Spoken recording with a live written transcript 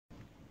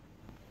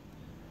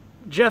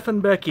Jeff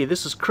and Becky,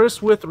 this is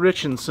Chris with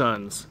Rich &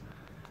 Sons.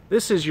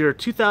 This is your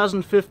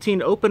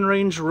 2015 Open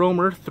Range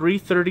Roamer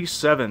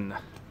 337.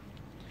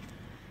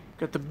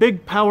 Got the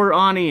big power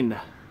awning,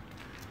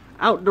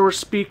 outdoor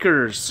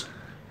speakers,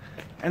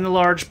 and the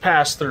large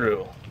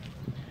pass-through.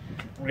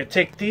 We're going to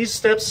take these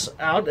steps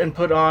out and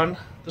put on,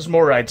 there's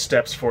more ride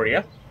steps for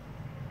you.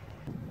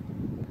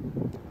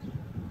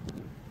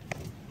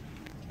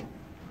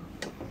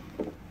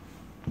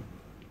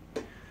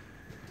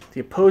 The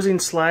opposing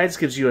slides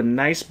gives you a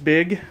nice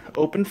big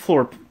open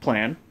floor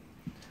plan.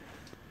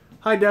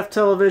 High def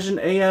television,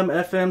 AM,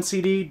 FM,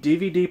 CD,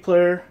 DVD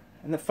player,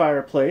 and the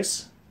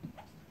fireplace.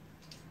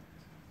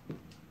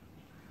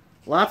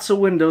 Lots of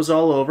windows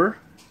all over.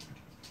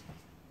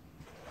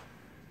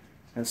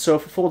 And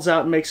sofa folds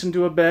out and makes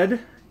into a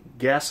bed.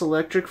 Gas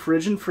electric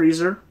fridge and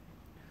freezer.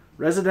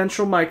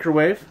 Residential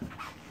microwave.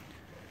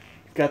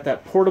 Got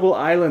that portable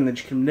island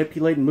that you can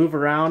manipulate and move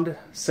around,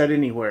 set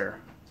anywhere.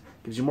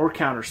 Gives you more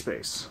counter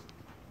space.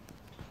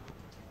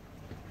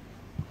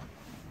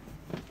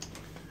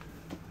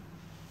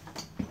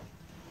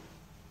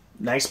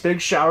 Nice big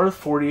shower,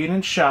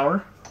 48-inch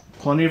shower.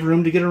 Plenty of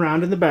room to get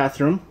around in the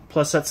bathroom,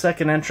 plus that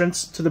second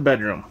entrance to the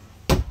bedroom.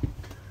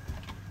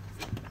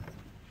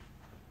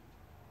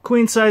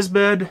 Queen size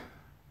bed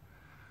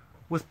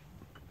with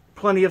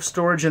plenty of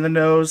storage in the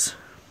nose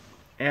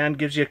and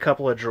gives you a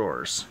couple of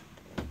drawers.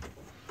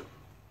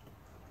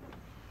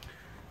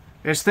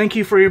 Guys, thank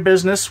you for your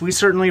business. We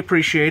certainly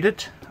appreciate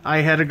it.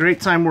 I had a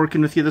great time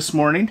working with you this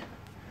morning.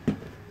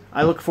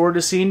 I look forward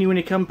to seeing you when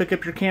you come pick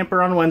up your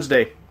camper on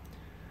Wednesday.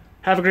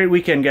 Have a great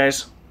weekend,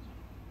 guys.